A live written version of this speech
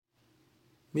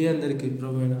మీ అందరికీ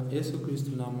ప్రభువైన యేసుక్రీస్తు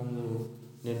నామములో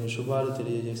నేను శుభాలు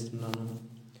తెలియజేస్తున్నాను.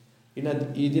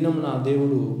 ఈ దినం నా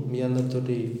దేవుడు మీ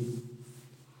అందరితోటి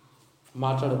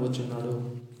మాట్లాడబోచున్నాడు.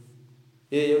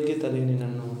 ఏ యోగ్యత లేని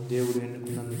నన్ను దేవుడు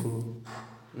ఎన్నుకున్నందుకు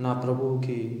నా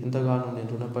ప్రభువుకి ఎంతగానో నేను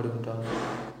రుణపడి ఉంటాను.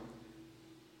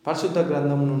 పరిశుద్ధ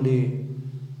గ్రంథం నుండి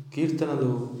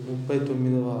కీర్తనలు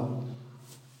 39వ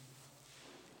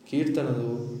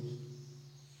కీర్తనలు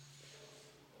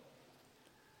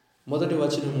 1వ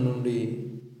వచనం నుండి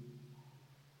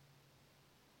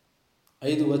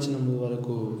 5వ వచనం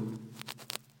వరకు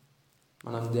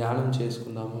మనం ధ్యానం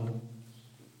చేసుకుందాము.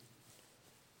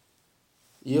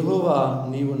 యెహోవా,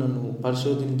 నీవు నన్ను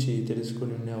పరిశోధించి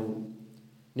తెలుసుకొని ఉన్నావు.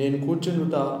 నేను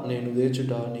కూర్చుండుట నేను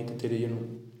లేచుట నీకు తెలియను.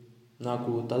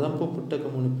 నాకు తలంపు పుట్టక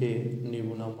మునిపే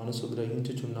నీవు నా మనసు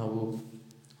గ్రహించుచున్నావు.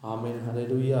 ఆమేన్,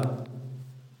 హల్లెలూయా.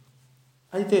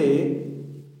 అయితే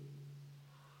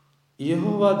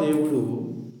యెహోవా దేవుడు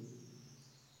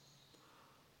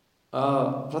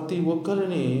ప్రతి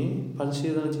ఒక్కరిని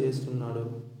పరిశీలన చేస్తున్నాడు.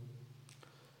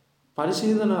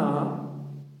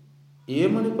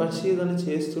 ఏమని పరిశీలన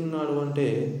చేస్తున్నాడు అంటే,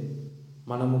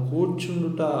 మనము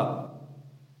కూర్చుండుట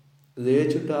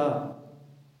లేచుట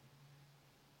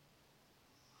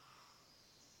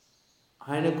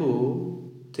ఆయనకు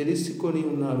తెలుసుకొని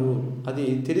ఉన్నాడు, అది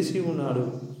తెలిసి ఉన్నాడు.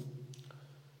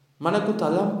 మనకు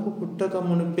తలంపు పుట్టక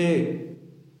మునిపే,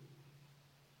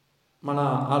 మన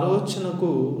ఆలోచనకు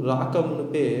రాక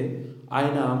మునిపే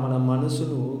ఆయన మన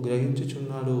మనసును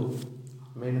గ్రహించుచున్నాడు.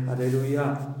 ఆమేన్, హల్లెలూయా.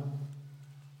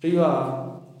 ప్రియ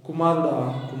కుమారుడా,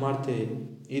 కుమార్తె,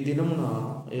 ఈ దినమున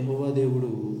యెహోవా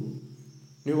దేవుడు,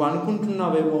 నువ్వు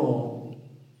అనుకుంటున్నావేమో,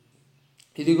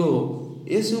 ఇదిగో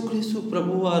యేసుక్రీస్తు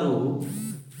ప్రభువారు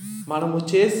మనము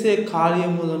చేసే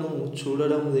కార్యములను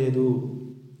చూడడం లేదు,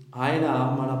 ఆయన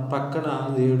మన పక్కన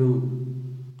లేడు,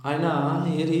 ఆయన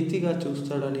ఏ రీతిగా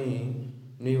చూస్తాడని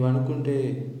నీవు అనుకుంటే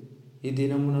ఈ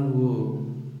దినమున నువ్వు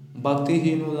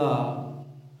భక్తిహీనుల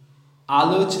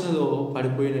ఆలోచనలో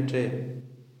పడిపోయినట్లే.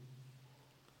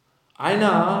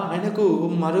 ఆయనకు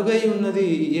మరుగై ఉన్నది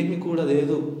ఏమి కూడా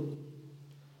లేదు.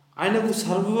 ఆయనకు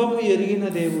సర్వము ఎరిగిన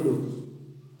దేవుడు.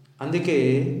 అందుకే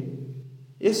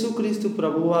యేసుక్రీస్తు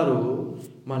ప్రభువారు,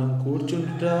 మనం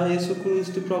కూర్చుంట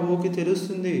యేసుక్రీస్తు ప్రభువుకి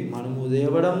తెలుస్తుంది, మనము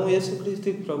లేవడము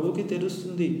యేసుక్రీస్తు ప్రభువుకి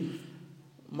తెలుస్తుంది.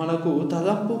 మనకు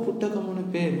తలంపు పుట్టక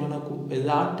మునిపే, మనకు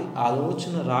ఎలాంటి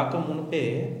ఆలోచన రాక మునిపే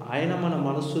ఆయన మన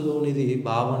మనస్సులోనిది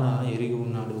భావన ఎరిగి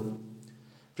ఉన్నాడు.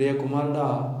 ప్రియ కుమారుడా,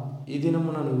 ఈ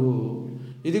దినమున నువ్వు,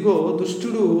 ఇదిగో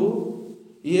దుష్టుడు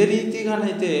ఏ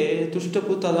రీతిగానైతే,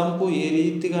 దుష్టపు తలంపు ఏ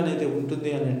రీతిగానైతే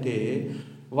ఉంటుంది అని అంటే,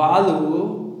 వాళ్ళు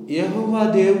యెహోవా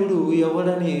దేవుడు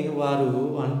ఎవడని వారు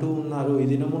అంటూ ఉన్నారు ఈ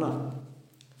దినమున.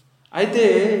 అయితే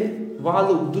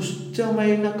వాళ్ళు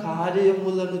దుష్టమైన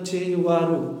కార్యములను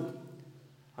చేయువారు.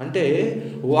 అంటే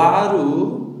వారు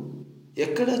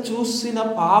ఎక్కడ చూసిన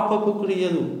పాపపు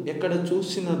క్రియలు, ఎక్కడ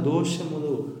చూసిన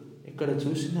దోషములు, ఎక్కడ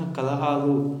చూసిన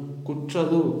కలహాలు,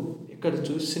 కుట్రలు, ఎక్కడ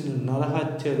చూసిన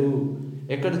నరహత్యలు,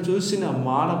 ఎక్కడ చూసిన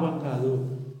మానభంగాలు,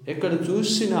 ఎక్కడ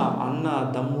చూసిన అన్న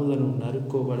దమ్ములను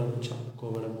నరుక్కోవడం,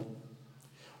 చంపుకోవడము,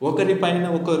 ఒకరిపైన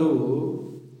ఒకరు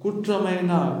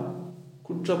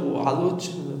కుట్రపు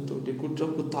ఆలోచనలతోటి,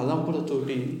 కుట్రపు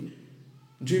తలంపులతోటి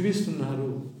జీవిస్తున్నారు.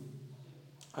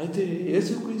 అయితే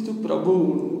యేసుక్రీస్తు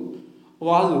ప్రభువును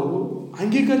వాళ్ళు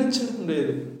అంగీకరించడం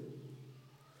లేదు.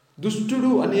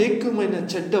 దుష్టుడు అనేకమైన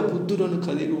చెడ్డ బుద్ధులను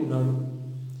కలిగి ఉన్నాడు.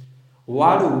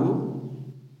 వాడు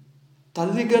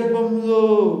తల్లి గర్భంలో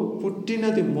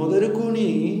పుట్టినది మొదలుకొని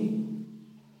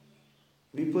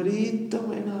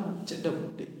విపరీతమైన చెడ్డ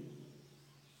బుద్ధి.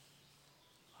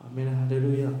 ఆమేన్,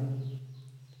 హల్లెలూయా.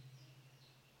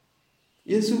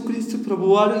 యేసుక్రీస్తు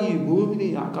ప్రభువారు ఈ భూమిని,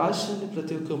 ఆకాశాన్ని,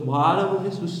 ప్రతి ఒక్క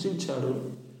మానవుని సృష్టించాడు.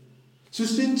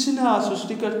 సృష్టించిన ఆ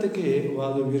సృష్టికర్తకే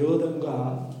వాళ్ళు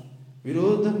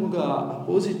విరోధముగా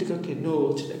అపోజిట్గా ఎన్నో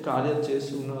చిన్న కార్యాలు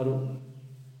చేస్తున్నారు.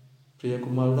 ప్రియ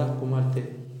కుమారుడా, కుమార్తె,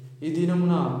 ఈ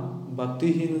దినమున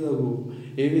భక్తిహీనులకు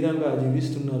ఏ విధంగా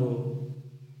జీవిస్తున్నారో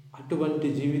అటువంటి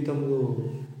జీవితంలో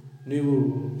నీవు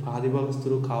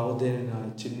ఆదిభాగస్తులు కావద్దని నా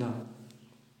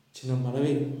చిన్న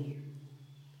మనవి.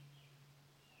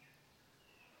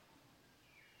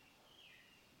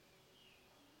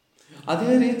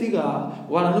 అదే రీతిగా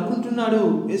వాడు అనుకుంటున్నాడు,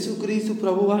 యేసుక్రీస్తు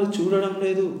ప్రభువారు చూడడం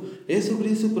లేదు,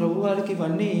 యేసుక్రీస్తు ప్రభువారికి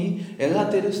ఇవన్నీ ఎలా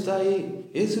తెలుస్తాయి,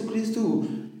 యేసుక్రీస్తు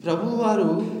ప్రభువారు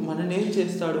మననేం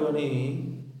చేస్తాడు అని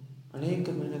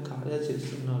అనేకమైన కార్యాలు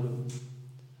చేస్తున్నాడు.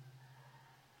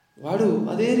 వాడు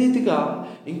అదే రీతిగా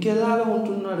ఇంకెలాగా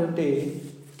ఉంటున్నాడంటే,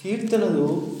 కీర్తనలు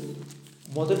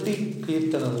 1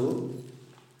 కీర్తనలు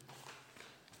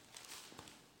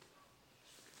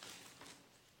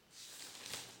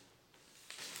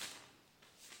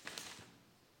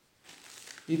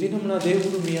ఈ దినం నా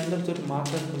దేవుడు మీ అందరితో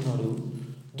మాట్లాడుతున్నాడు.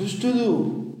 దుష్టులు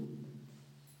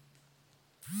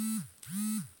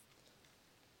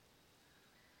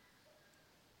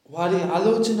వారి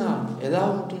ఆలోచన ఎలా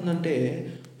ఉంటుందంటే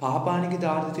పాపానికి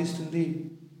దారితీస్తుంది.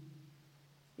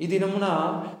 ఈ దినమున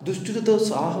దుష్టులతో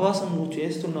సహవాసం నువ్వు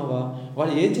చేస్తున్నావా?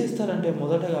 వాళ్ళు ఏం చేస్తారంటే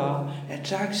మొదటగా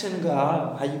అట్రాక్షన్గా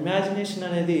ఆ ఇమాజినేషన్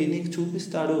అనేది నీకు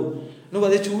చూపిస్తాడు. నువ్వు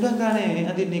అది చూడగానే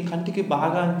అది నీ కంటికి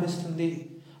బాగా అనిపిస్తుంది,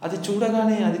 అది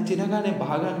చూడగానే అది తినగానే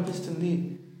బాగా అనిపిస్తుంది.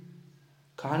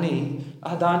 కానీ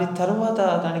దాని తర్వాత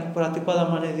దానికి ప్రతిఫలం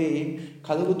అనేది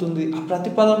కలుగుతుంది. ఆ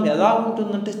ప్రతిఫలం ఎలా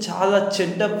ఉంటుందంటే చాలా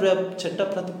చెడ్డ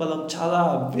ప్రతిఫలం, చాలా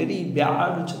వెరీ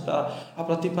బ్యాడ్ ఆ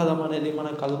ప్రతిఫలం అనేది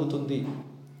మనకు కలుగుతుంది.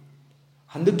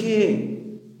 అందుకే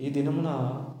ఈ దినమున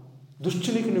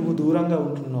దుష్టునికి నువ్వు దూరంగా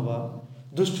ఉంటున్నావా?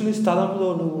 దుష్టుని స్థలంలో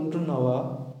నువ్వు ఉంటున్నావా?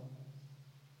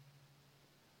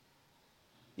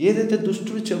 ఏదైతే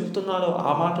దుష్టుడు చెబుతున్నాడో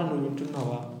ఆ మాట నువ్వు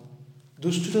వింటున్నావా?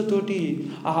 దుష్టులతోటి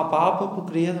ఆ పాపపు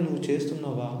క్రియలు నువ్వు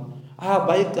చేస్తున్నావా?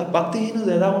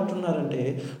 భక్తిహీనులు ఎలా ఉంటున్నారంటే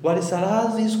వారి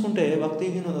సలహాలు తీసుకుంటే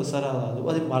భక్తిహీనుల సలహాలు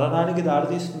అది మరణానికి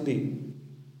దారితీస్తుంది.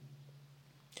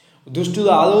 దుష్టుల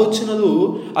ఆలోచనలు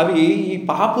అవి ఈ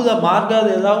పాపుల మార్గాలు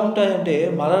ఎలా ఉంటాయంటే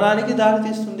మరణానికి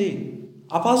దారితీస్తుంది.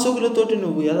 అపాసకులతోటి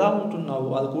నువ్వు ఎలా ఉంటున్నావు?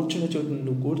 వాళ్ళు కూర్చున్న చోటు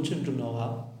నువ్వు కూర్చుంటున్నావా?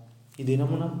 ఈ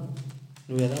దినమున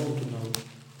నువ్వు ఎలా ఉంటున్నావు?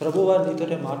 ప్రభువారు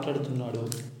నీతోటే మాట్లాడుతున్నాడు.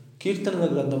 కీర్తనల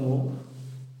గ్రంథము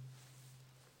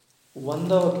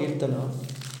 100వ కీర్తన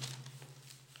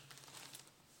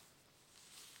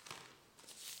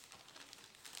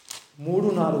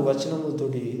 3-4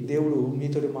 వచనములతోటి దేవుడు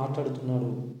మీతోటి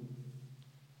మాట్లాడుతున్నాడు.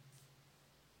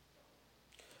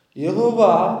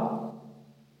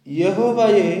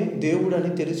 యెహోవాయే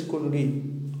దేవుడని తెలుసుకొనుడి,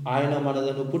 ఆయన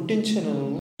మనలను పుట్టించెను,